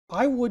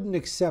I wouldn't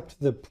accept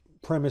the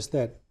premise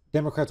that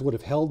Democrats would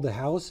have held the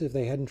House if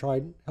they hadn't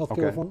tried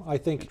healthcare reform. I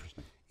think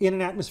in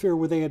an atmosphere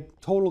where they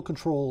had total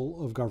control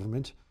of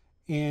government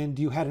and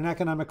you had an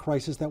economic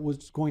crisis that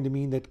was going to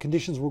mean that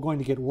conditions were going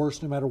to get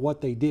worse no matter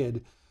what they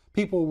did,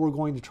 people were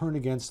going to turn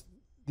against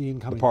the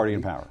incoming party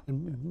in power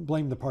and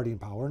blame the party in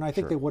power. And I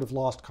think they would have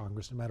lost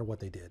Congress no matter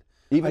what they did.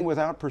 Even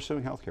without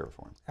pursuing healthcare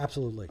reform?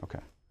 Absolutely. Okay.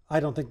 I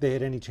don't think they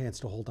had any chance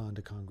to hold on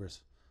to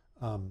Congress.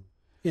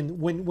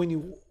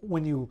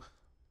 When you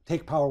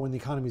take power when the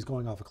economy is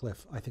going off a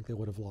cliff, I think they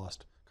would have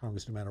lost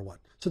Congress no matter what.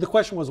 So the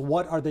question was,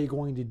 what are they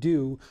going to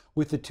do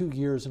with the 2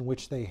 years in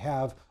which they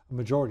have a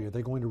majority? Are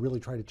they going to really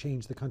try to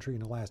change the country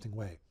in a lasting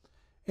way?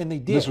 And they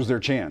did. This was their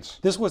chance.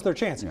 This was their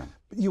chance. Yeah.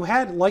 You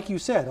had, like you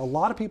said, a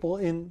lot of people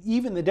in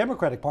even the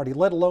Democratic Party,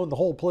 let alone the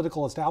whole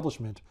political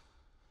establishment,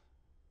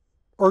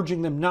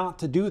 urging them not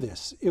to do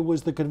this. It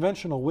was the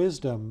conventional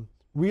wisdom,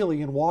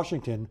 really, in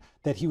Washington,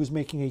 that he was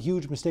making a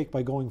huge mistake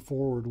by going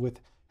forward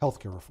with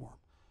healthcare reform.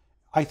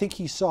 I think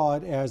he saw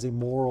it as a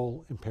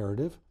moral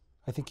imperative.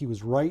 I think he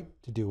was right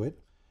to do it.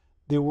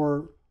 There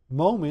were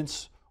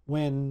moments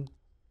when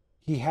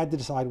he had to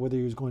decide whether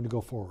he was going to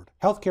go forward.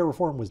 Healthcare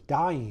reform was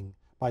dying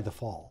by the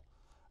fall.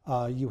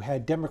 You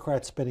had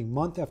Democrats spending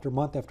month after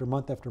month after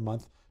month after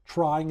month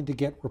trying to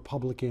get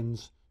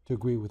Republicans to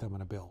agree with them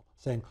on a bill,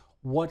 saying,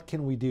 what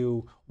can we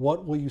do?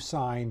 What will you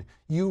sign?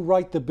 You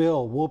write the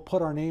bill. We'll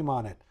put our name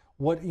on it.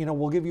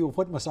 We'll give you a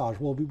foot massage.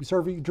 We'll be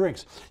serving you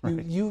drinks.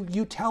 Right.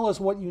 You tell us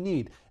what you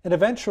need. And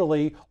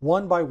eventually,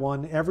 one by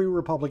one, every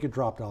Republican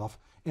dropped off,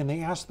 and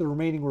they asked the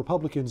remaining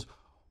Republicans,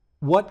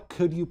 what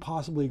could you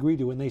possibly agree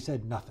to? And they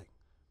said nothing.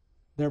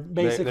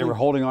 They were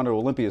holding on to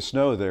Olympia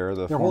Snowe there,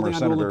 the former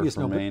senator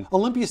from Maine.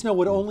 Olympia Snowe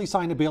would only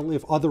sign a bill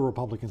if other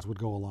Republicans would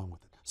go along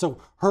with it. So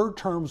her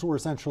terms were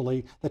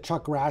essentially that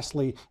Chuck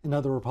Grassley and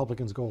other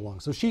Republicans go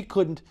along. So she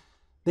couldn't.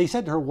 They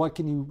said to her, what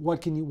can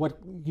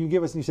you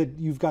give us? And you said,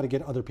 you've got to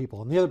get other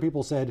people. And the other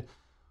people said,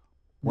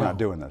 we're not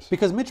doing this.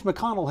 Because Mitch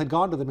McConnell had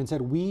gone to them and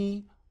said,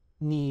 we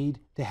need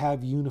to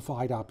have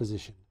unified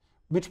opposition.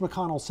 Mitch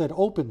McConnell said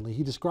openly,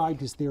 he described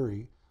his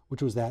theory,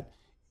 which was that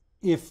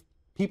if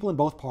people in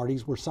both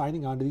parties were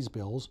signing on to these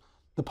bills,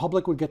 the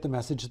public would get the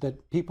message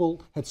that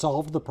people had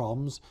solved the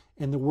problems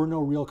and there were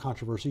no real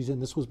controversies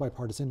and this was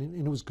bipartisan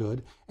and it was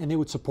good, and they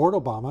would support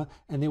Obama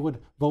and they would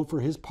vote for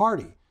his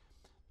party.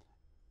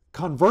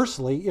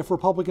 Conversely, if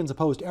Republicans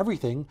opposed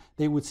everything,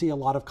 they would see a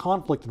lot of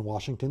conflict in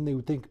Washington. They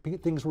would think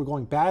things were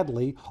going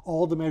badly,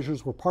 all the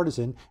measures were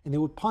partisan, and they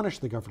would punish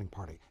the governing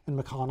party. And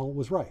McConnell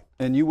was right.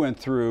 And you went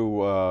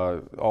through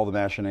all the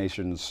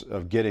machinations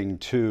of getting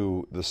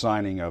to the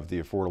signing of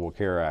the Affordable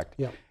Care Act.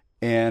 Yeah.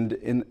 And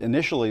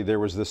initially, there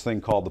was this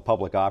thing called the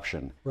public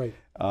option, right,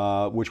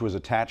 which was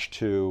attached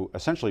to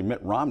essentially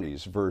Mitt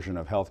Romney's version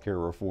of health care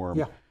reform.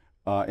 Yeah.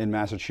 In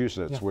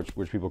Massachusetts,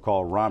 which people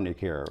call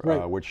Romneycare,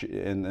 right, which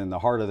in the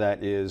heart of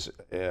that is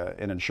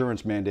an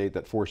insurance mandate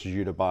that forces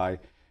you to buy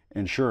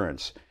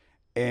insurance.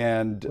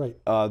 And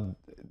right,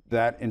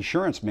 that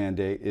insurance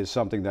mandate is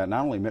something that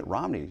not only Mitt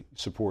Romney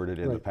supported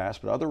in right, the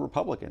past, but other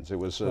Republicans. It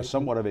was right,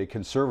 somewhat of a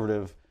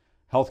conservative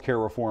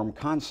healthcare reform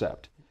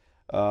concept.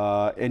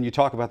 And you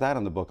talk about that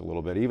in the book a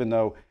little bit, even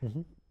though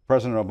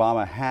President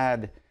Obama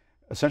had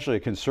essentially a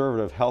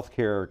conservative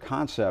healthcare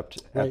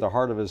concept right, at the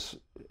heart of his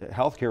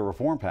healthcare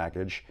reform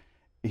package,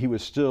 he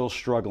was still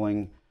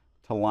struggling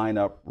to line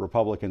up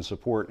Republican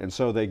support, and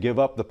so they give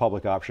up the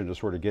public option to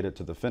sort of get it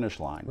to the finish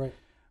line.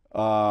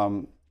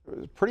 right.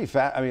 Pretty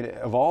fast. I mean,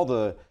 of all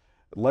the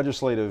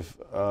legislative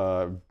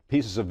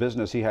pieces of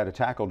business he had to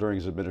tackle during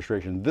his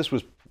administration, this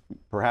was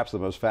perhaps the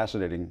most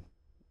fascinating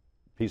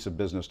piece of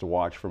business to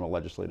watch from a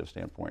legislative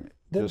standpoint,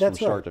 just from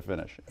start to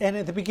finish. And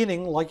at the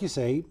beginning, like you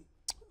say,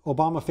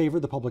 Obama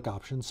favored the public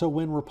option. So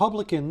when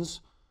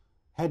Republicans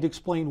had to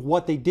explain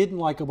what they didn't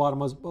like about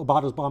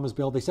Obama's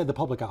bill, they said the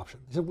public option.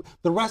 They said,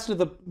 the rest of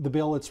the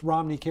bill, it's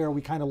Romneycare,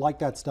 we kind of like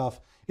that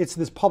stuff. It's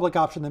this public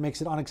option that makes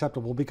it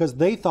unacceptable, because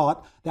they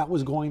thought that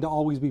was going to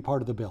always be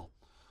part of the bill.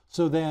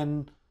 So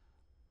then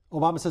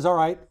Obama says, all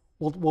right,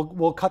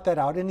 we'll cut that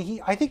out. And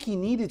I think he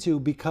needed to,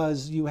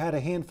 because you had a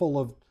handful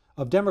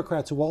of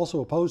Democrats who also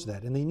opposed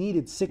that, and they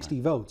needed 60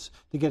 votes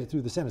to get it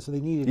through the Senate. So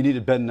you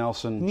needed Ben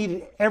Nelson.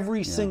 Needed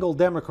every single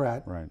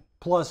Democrat, right,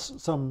 plus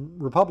some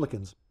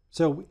Republicans.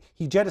 So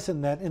he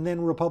jettisoned that, and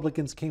then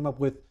Republicans came up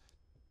with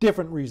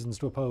different reasons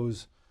to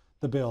oppose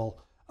the bill.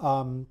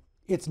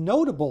 It's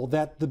notable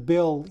that the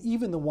bill,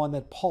 even the one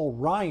that Paul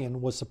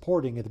Ryan was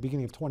supporting at the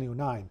beginning of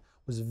 2009,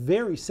 was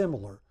very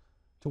similar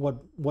to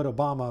what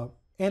Obama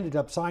ended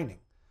up signing.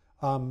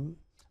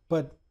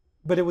 But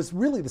it was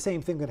really the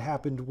same thing that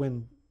happened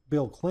when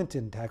Bill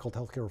Clinton tackled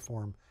healthcare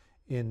reform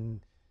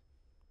in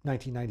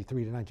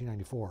 1993 to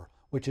 1994,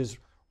 which is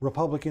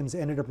Republicans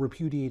ended up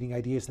repudiating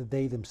ideas that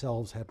they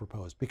themselves had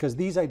proposed, because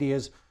these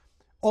ideas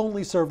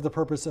only served the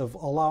purpose of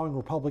allowing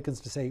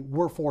Republicans to say,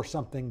 we're for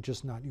something,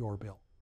 just not your bill.